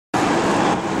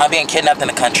I'm being kidnapped in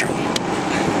the country.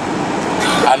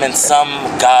 I'm in some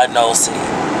God knows city.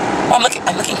 Well, I'm looking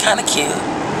kind of cute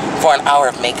for an hour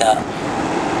of makeup.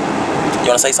 You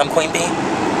want to say something, Queen Bee?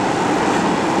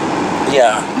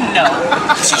 Yeah. No.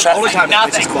 She tried Only time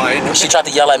she's quiet. She tried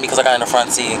to yell at me because I got in the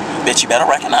front seat. Bitch, you better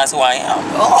recognize who I am.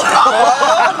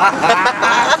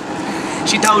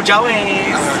 She told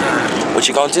Joey. What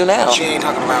you gonna do now? She ain't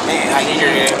talking about me. I hear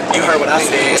it. You heard what I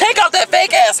said. Take off that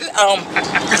fake ass.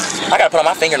 I gotta put on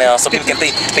my fingernails so people can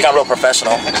think I'm real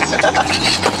professional.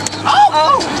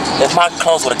 If my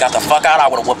clothes would have got the fuck out, I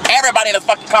would have whooped everybody in this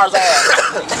fucking car's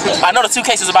ass. I know the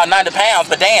suitcase is about 90 pounds,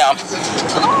 but damn.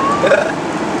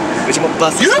 Bitch, I'm gonna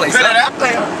bust this place up. Up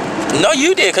there. No,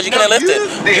 you did, because you couldn't lift it.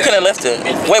 You couldn't lift it.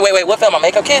 Wait. What fell? My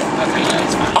makeup kit?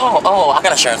 Oh, I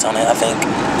got insurance on it, I think.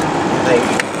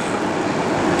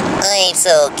 I'm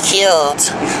so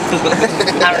cute.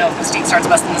 I don't know if Mystique starts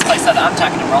busting this place up. I'm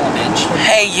talking to Rolla, bitch.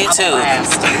 Hey, you too.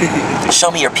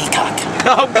 Show me your peacock.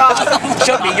 Oh, God.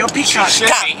 Show me your peacock.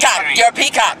 Cock, your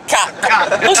peacock. Cock.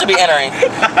 Who should be entering?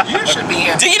 You should be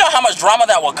entering. Do you know how much drama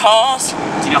that will cause?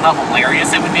 Do you know how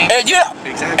hilarious it would be? And,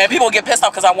 and people will get pissed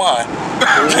off because I won.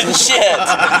 Shit.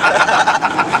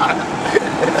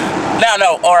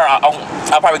 No, or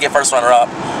I'll probably get first runner up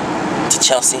to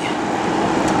Chelsea.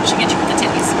 She get you with the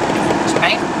titties.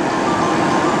 Right?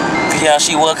 Yeah,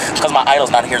 she will, because my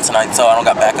idol's not here tonight, so I don't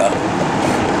got backup.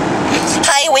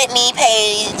 Hi, Whitney,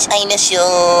 Paige. I miss you.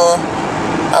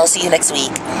 I'll see you next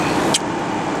week.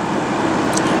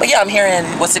 But yeah, I'm here in,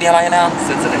 what city am I in now?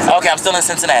 Cincinnati. Okay, I'm still in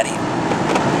Cincinnati.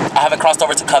 I haven't crossed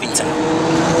over to Covington.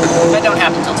 That don't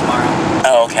happen till tomorrow.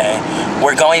 Oh, okay.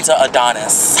 We're going to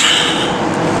Adonis,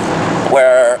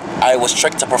 where I was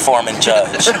tricked to perform and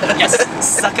judge. Yes.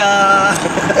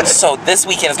 Sucker. So this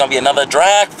weekend is going to be another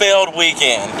drag-filled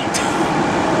weekend.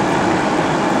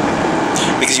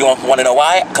 Because you want to know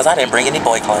why? Because I didn't bring any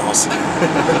boy clothes.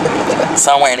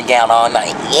 So I'm wearing a gown all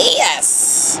night.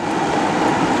 Yes!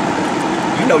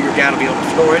 You know your gown will be on the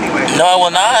floor anyway. No, I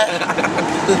will not.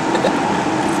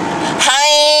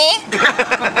 Hi!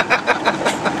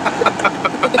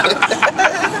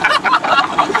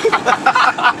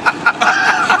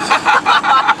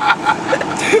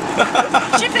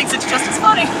 She thinks it's just as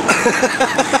funny.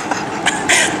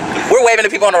 We're waving to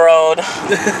people on the road.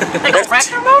 They go wreck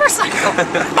their motorcycle.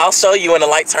 I'll show you when the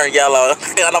light turn yellow.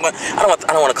 I don't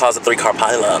want to cause a 3-car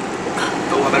pileup.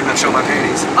 Oh, I better not show my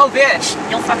panties. Oh, bitch.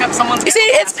 You'll fuck up someone's... You see,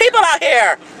 it's people out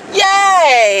here.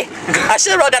 Yay! I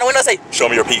should have rolled down the window and say, show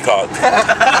me your peacock.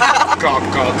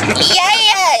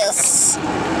 Yes!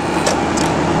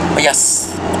 But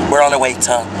yes, we're on our way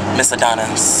to Miss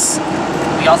Adonis.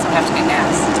 We also have to get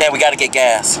gas. And we gotta get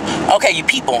gas. Okay, you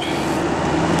people.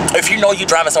 If you know you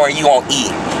driving somewhere you won't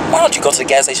eat, why don't you go to the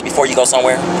gas station before you go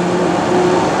somewhere?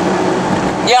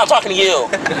 Yeah, I'm talking to you.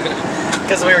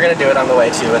 Because we were going to do it on the way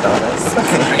to Adonis.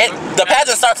 The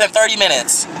pageant starts in 30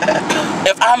 minutes.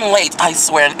 If I'm late, I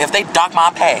swear, if they dock my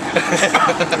pay.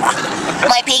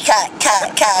 My peacock,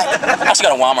 I should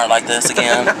go to Walmart like this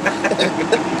again.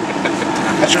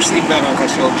 Put your seatbelt on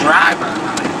because you'll drive.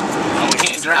 Oh, we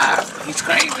can't drive. He's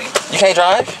crazy. You can't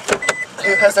drive?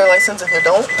 Who has their license if you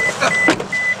don't?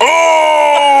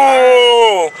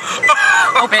 Oh!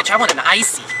 Oh, bitch, I want an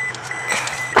icy.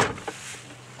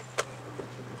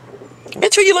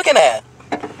 Bitch, who you looking at?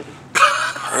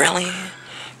 Really?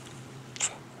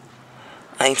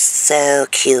 I'm so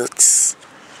cute.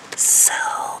 So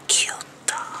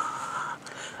cute.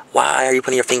 Why are you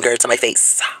putting your finger to my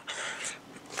face?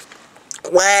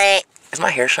 What? Is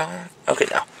my hair showing? Okay,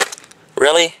 no.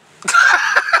 Really?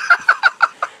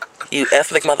 You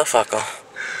ethnic motherfucker.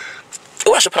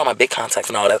 Oh, I should put on my big contacts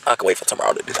and all that. I can wait for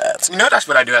tomorrow to do that. You know that's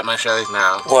what I do at my shows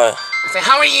now. What? I say,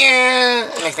 how are you?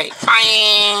 And they say,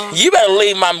 fine. You better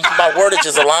leave my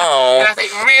wordages alone. And I say,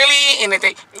 really? And they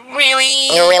say, really?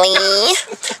 Really?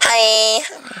 Hi.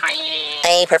 Hi.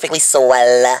 Hey, perfectly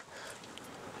swell.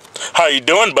 How you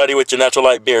doing, buddy, with your natural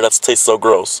light beard? That tastes so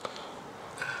gross.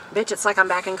 Bitch, it's like I'm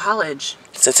back in college.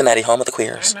 Cincinnati, home of the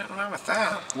queers. There's nothing wrong with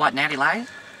that. What, Natty Light?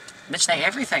 Bitch, they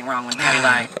everything wrong with Natty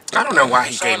Light. I don't know why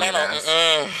he gave me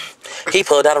that. He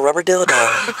pulled out a rubber dildo.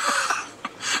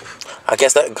 I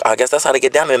guess that's how they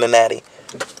get down in the natty.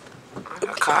 A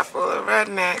car full of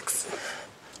rednecks.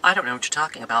 I don't know what you're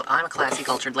talking about. I'm a classy,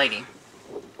 cultured lady.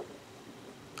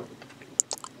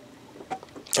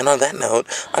 And on that note,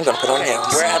 I'm gonna put on nails.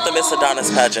 We're at the Miss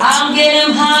Adonis pageant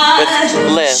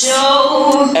with Liz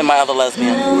and my other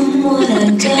lesbian.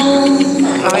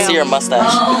 I see your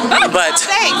mustache. But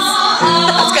thanks.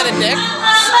 That's got a dick.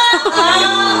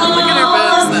 Look at her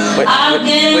boobs though.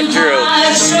 With Drew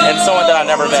and someone that I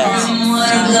never met.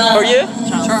 Who are you?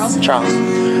 Charles.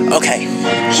 Okay.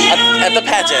 At the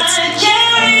pageants,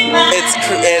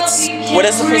 it's what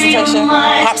is the presentation?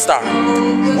 Pop Star.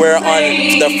 We're on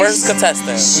the first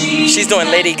contestant. She's doing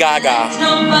Lady Gaga.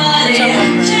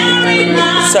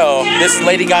 So this is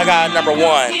Lady Gaga number 1.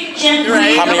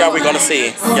 Right. How many are we gonna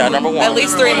see? Yeah, number 1. At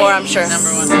least 3 more, I'm sure.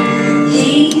 Number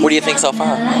 1. What do you think so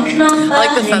far? I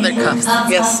like the feathered cuffs.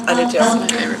 Yes, I do too. That's my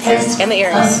favorite piece. And the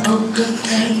earrings. Poker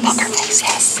face,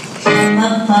 yes.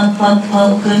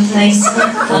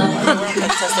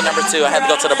 Contestant number 2. I had to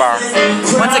go to the bar.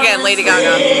 Once again, Lady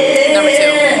Gaga. Number 2.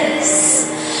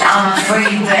 I'm a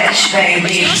free bitch,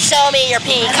 baby. Show me your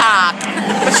peacock.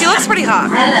 But she looks pretty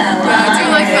hot. Yeah, I do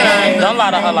like the... Don't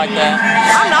lie to her like that.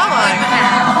 I'm not lying.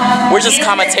 We're just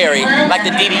commentary, like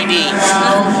the DDD.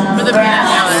 For the peanut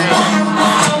gallery.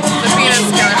 The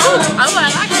peanut gallery. Oh, I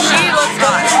like it. She looks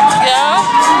hot. Yeah?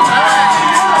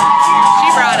 She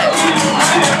brought it.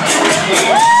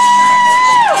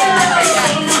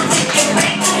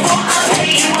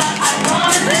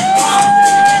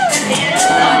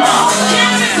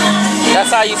 That's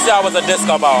how you see I was a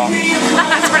disco ball.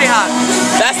 That's pretty hot.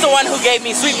 That's the one who gave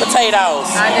me sweet potatoes.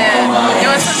 I did. You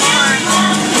want some more?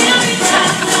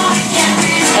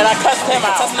 And I cussed him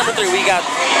out. Contestant number 3, we got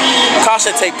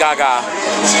caution tape Gaga.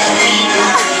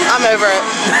 I'm over it.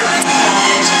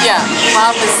 Yeah.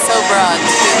 Mom is so broad.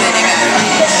 Lady Gaga.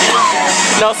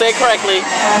 No, say it correctly.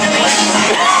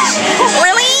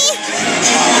 Really?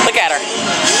 Look at her.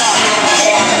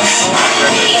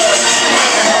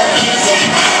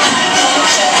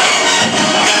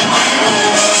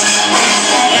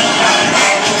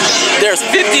 There's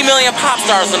 50 million pop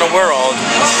stars in the world,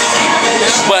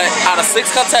 but out of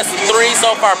 6 contestants, 3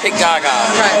 so far pick Gaga.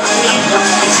 Right.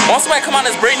 Once somebody come on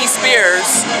as Britney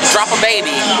Spears, drop a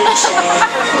baby.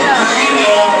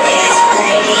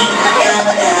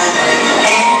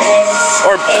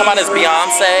 Or come on as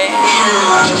Beyonce.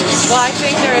 Well, I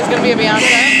think there is going to be a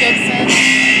Beyonce.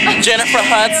 Jennifer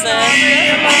Hudson.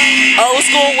 Old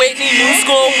school Whitney, new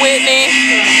school Whitney.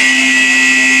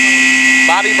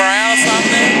 Bobby Brown or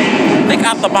something. Think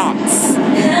out the box.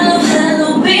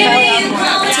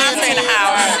 Beyonce in the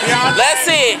house. Let's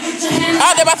see.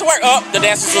 Oh, they're about to work. Oh, the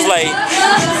dancers was late.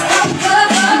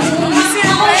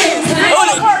 Oh,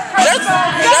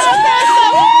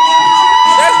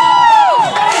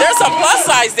 there's some plus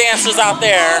size dancers out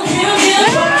there.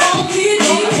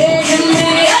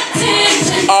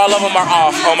 All of them are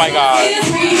off. Oh my God.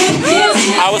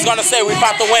 I was gonna say we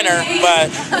fought the winner, but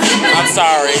I'm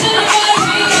sorry.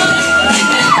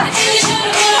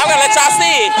 I'm gonna let y'all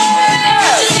see it.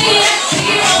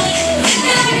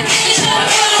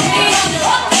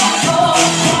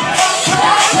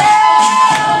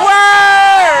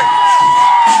 Word!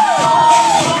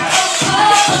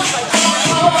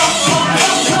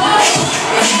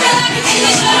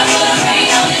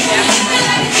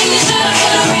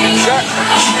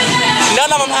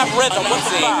 None of them have rhythm. Let's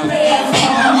see.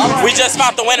 We just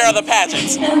fought the winner of the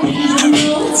pageant.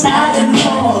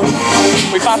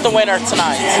 We fought the winner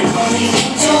tonight.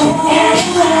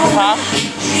 Huh?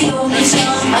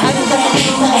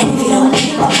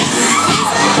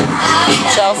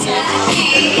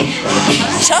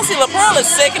 Chelsea LeBron is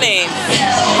sickening.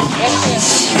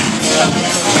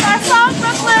 That's all,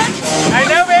 Brooklyn. I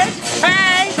know, bitch.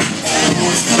 Hey.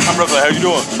 I'm Brooklyn. How you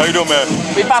doing? How you doing, man?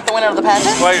 We fought the winner of the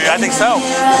pageant? Well, I think so.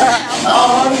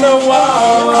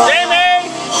 Jamie!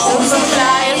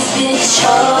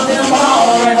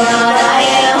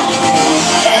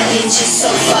 So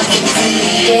fucking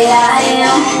pretty, yeah, I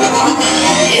am.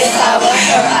 If I were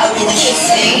her, I would kiss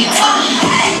me.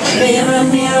 Mirror,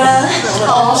 mirror.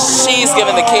 She's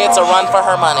giving the kids a run for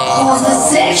her money.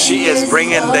 She is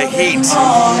bringing the heat.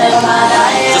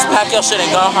 Just pack your shit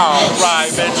and go home. Right,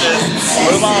 bitches.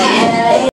 Move on.